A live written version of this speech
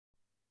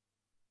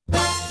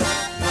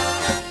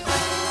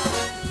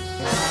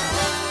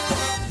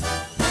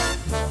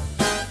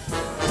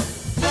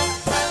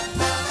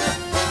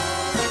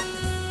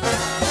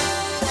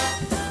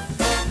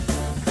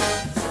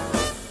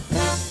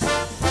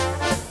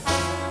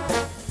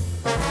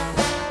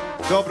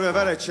Dobre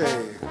večer.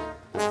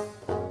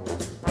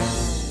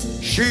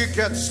 She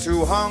gets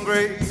too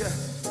hungry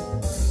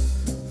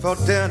for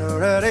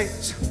dinner at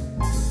 8.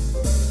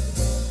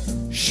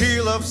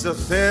 She loves the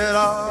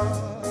theater,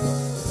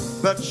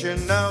 but she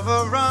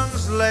never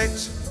runs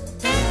late.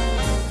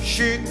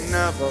 She'd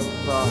never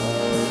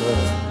bother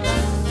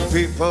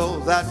people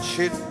that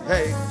she'd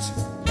hate.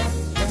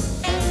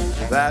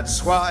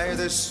 That's why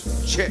this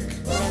chick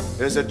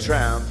is a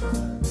tramp.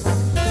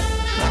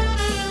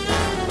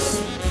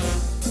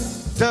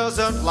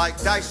 Doesn't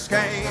like dice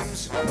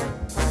games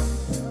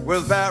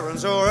with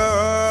barons or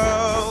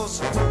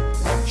earls.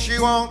 She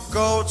won't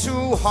go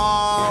to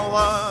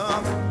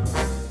Harlem,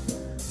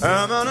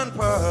 eminent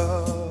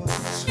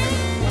pearls.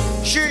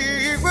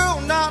 She will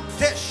not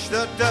dish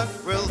the dirt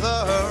with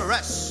the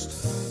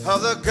rest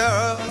of the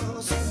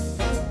girls.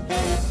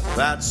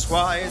 That's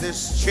why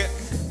this chick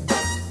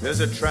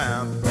is a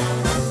tramp.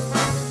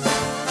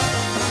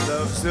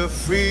 Loves the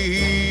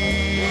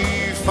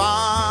free,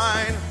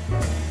 fine,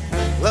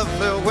 loves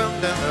the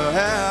wind in her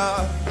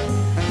hair,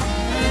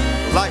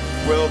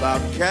 life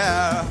without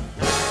care.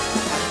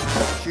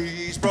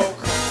 She's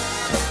broke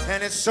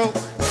and it's so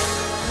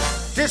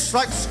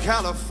dislikes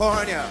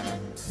California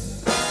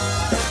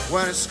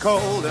when it's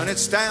cold and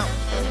it's damp.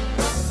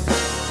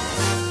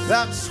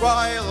 That's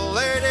why the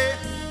lady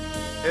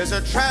is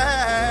a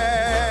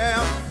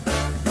tramp.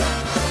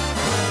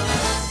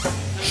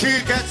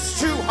 She gets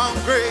too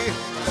hungry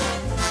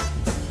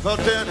for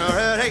dinner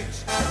at 8.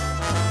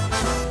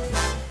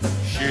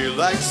 She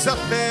likes the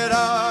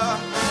theater,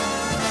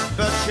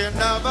 but she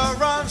never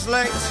runs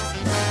late.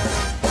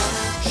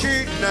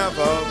 She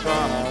never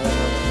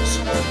bothers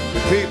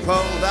the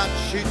people that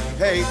she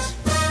hates.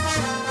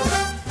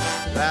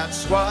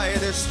 That's why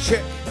this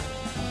chick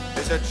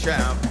is a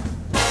champ.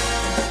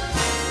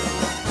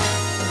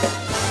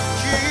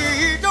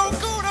 She don't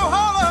go to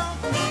Harlem,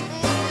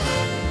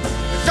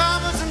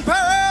 diamonds and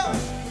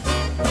pearls.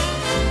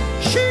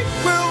 She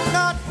will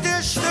not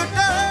dish the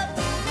dirt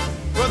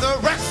with the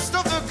rest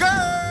of the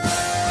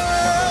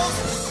girls.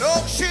 No,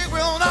 she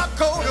will not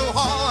go to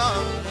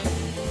Harlem,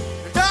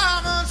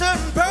 diamonds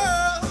and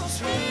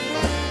pearls.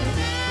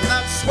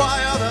 That's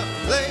why the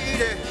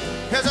lady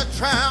is a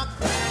tramp.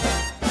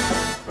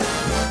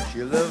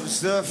 She loves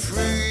the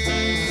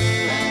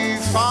free,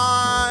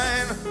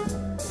 fine,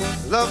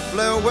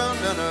 lovely wind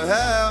in her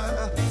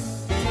hair,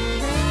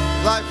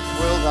 life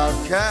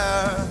without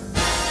care.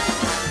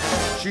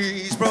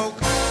 She's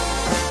broke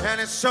and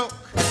it's so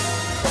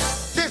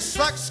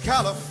dislikes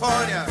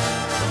California.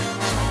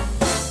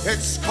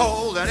 It's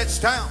cold and it's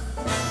damp.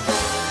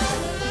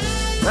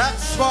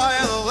 That's why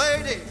the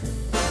lady,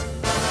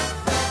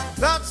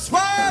 that's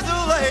why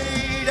the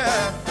lady,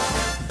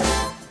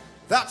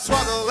 that's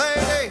why the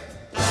lady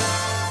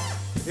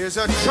is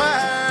a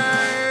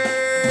tramp.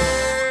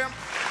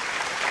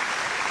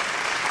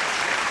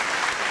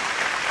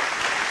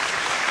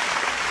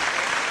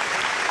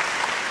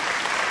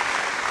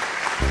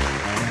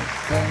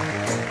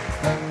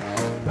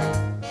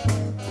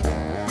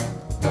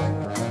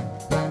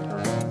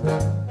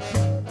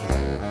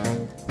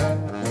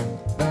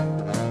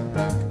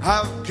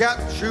 I've got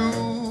you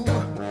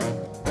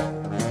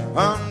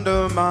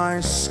under my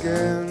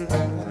skin.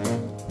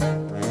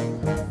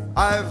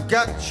 I've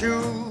got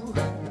you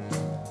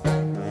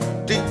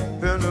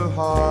deep in the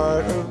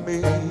heart of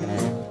me,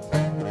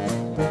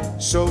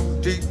 so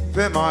deep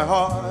in my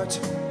heart,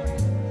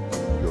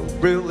 you're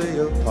really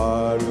a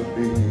part of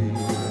me.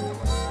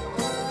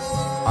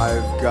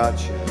 I've got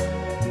you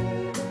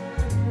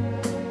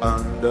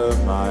under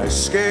my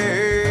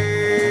skin.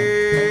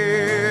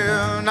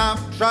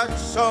 I've tried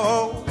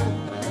so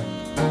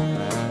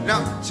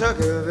not to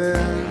give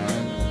in.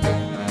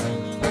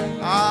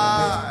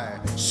 I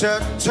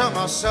said to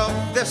myself,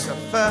 this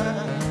affair,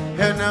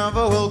 it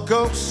never will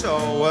go so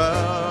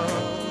well.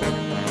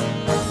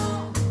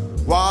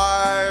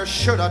 Why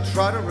should I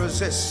try to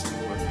resist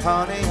when,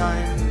 honey,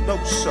 I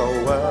know so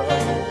well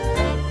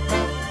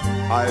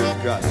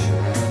I've got you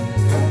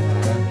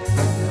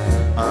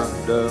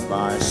under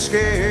my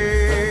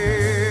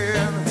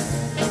skin.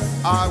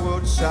 I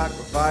would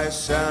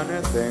sacrifice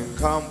anything,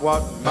 come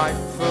what might,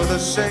 for the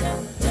sake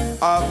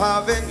of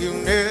having you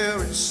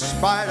near, in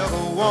spite of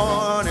a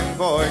warning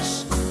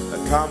voice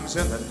that comes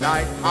in the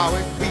night. How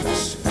it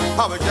beats,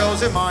 how it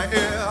yells in my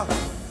ear.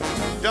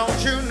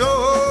 Don't you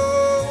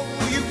know,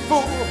 you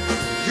fool,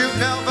 you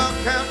never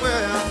can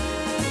win.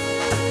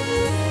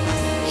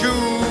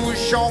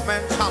 Use your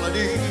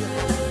mentality,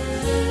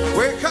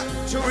 wake up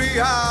to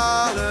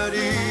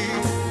reality.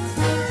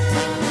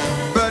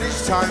 But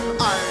each time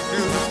I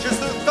do, just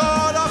the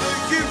thought of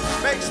you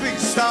makes me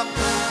stop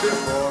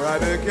before I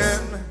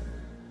begin.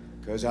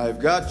 'Cause I've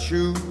got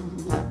you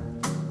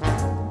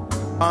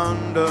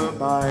under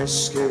my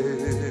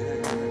skin.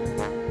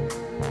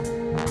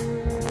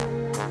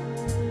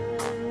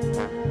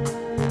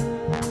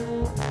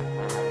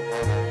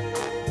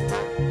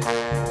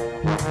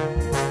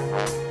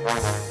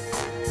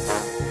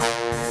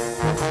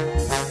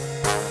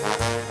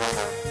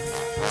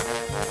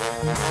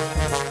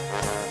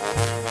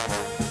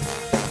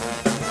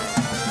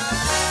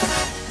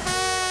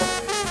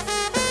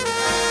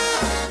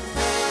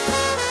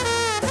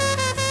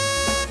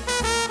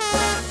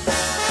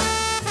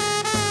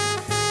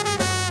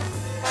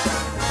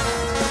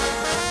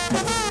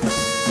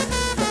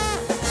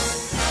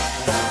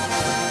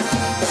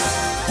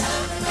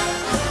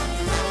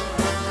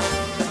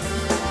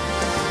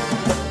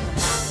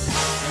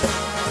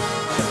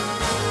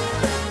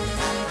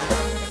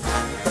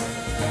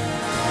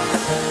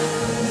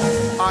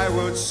 I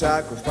would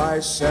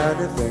sacrifice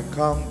anything,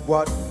 come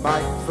what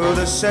might, for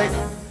the sake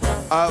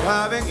of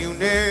having you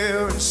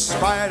near, in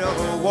spite of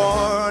a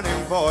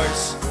warning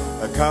voice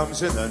that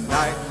comes in the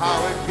night.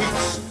 How it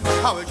beats,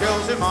 how it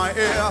yells in my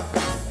ear.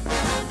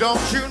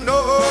 Don't you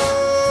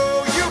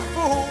know, you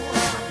fool,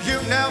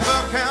 you never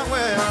can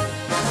win.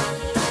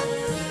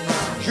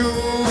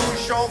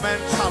 Use your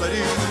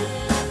mentality,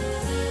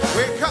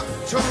 wake up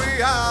to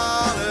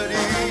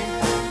reality.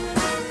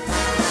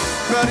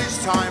 But each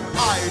time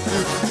I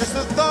do, just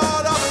the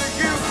thought of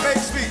you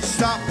makes me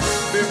stop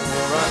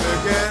before I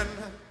begin.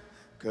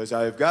 'Cause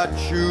I've got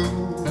you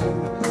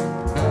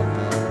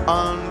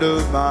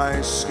under my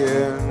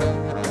skin.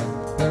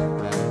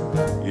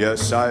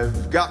 Yes,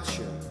 I've got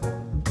you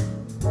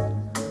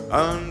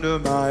under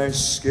my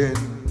skin.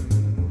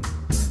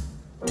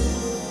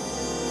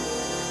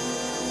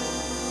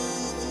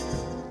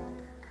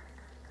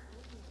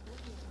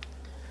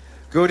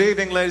 Good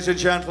evening, ladies and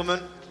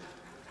gentlemen.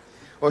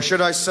 Or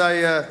should I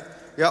say,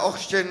 ja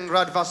ochtin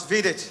rad was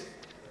vidit.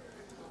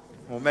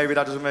 Well, maybe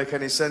that doesn't make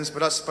any sense,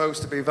 but I'm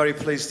supposed to be very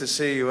pleased to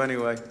see you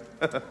anyway.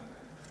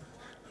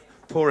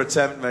 Poor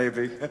attempt,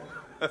 maybe.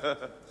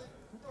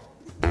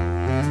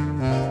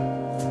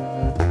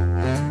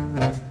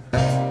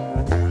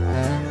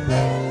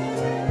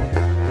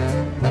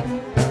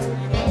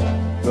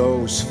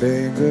 Those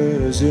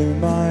fingers in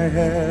my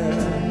hair,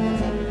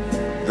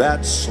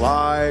 that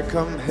sly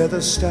come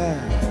hither stare,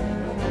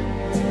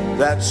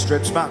 that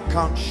strips my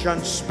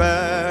conscience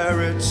bare,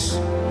 it's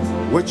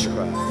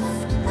witchcraft.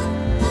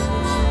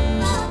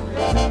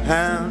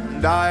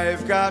 And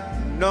I've got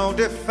no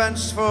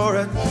defense for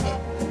it,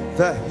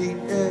 the heat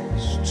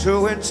is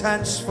too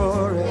intense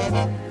for it.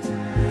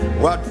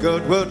 What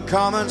good would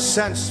common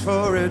sense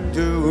for it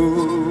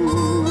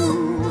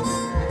do?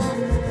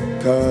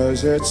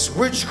 'Cause it's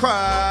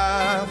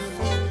witchcraft,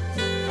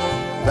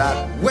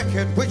 that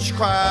wicked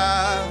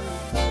witchcraft.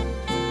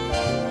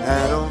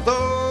 And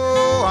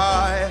although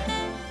I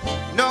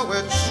know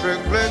it's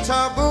strictly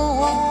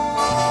taboo,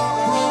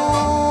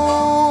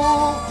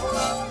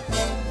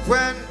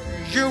 when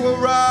you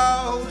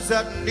arouse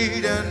that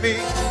need in me,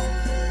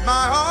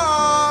 my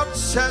heart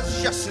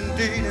says yes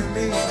indeed in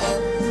me.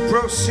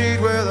 Proceed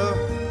with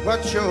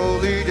what you're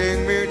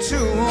leading me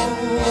to.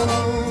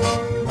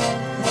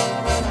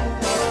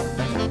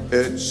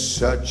 It's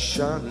such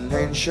an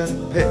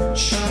ancient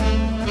pitch,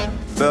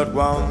 but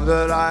one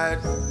that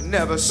I'd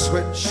never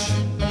switch.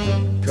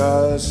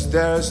 'Cause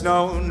there's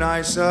no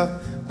nicer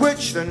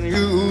witch than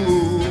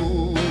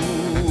you.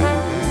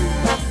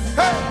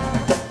 Hey!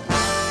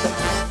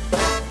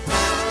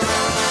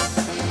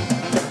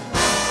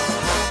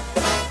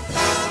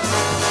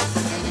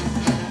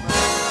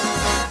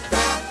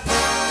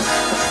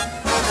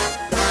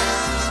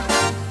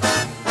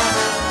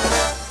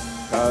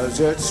 'Cause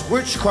it's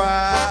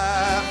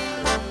witchcraft,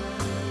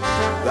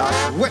 that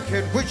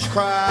wicked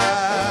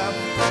witchcraft.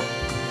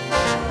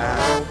 And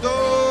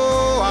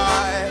although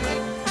I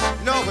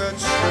know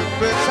it's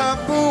strictly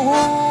taboo,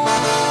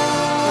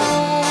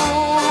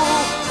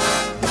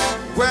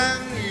 when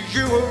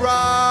you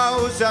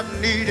arouse that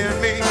need in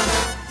me,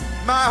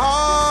 my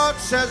heart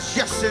says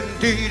yes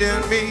indeed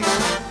in me.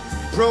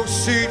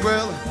 Proceed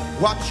with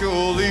what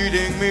you're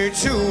leading me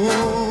to.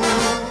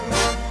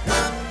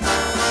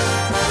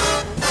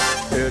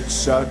 It's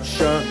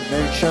such an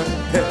ancient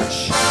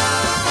pitch,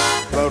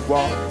 but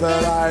one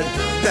that I'd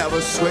never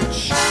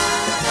switch.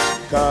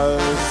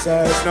 'Cause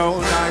there's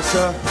no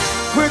nicer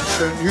witch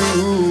than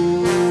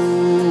you.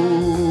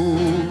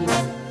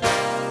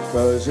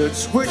 'Cause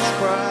it's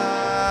witchcraft.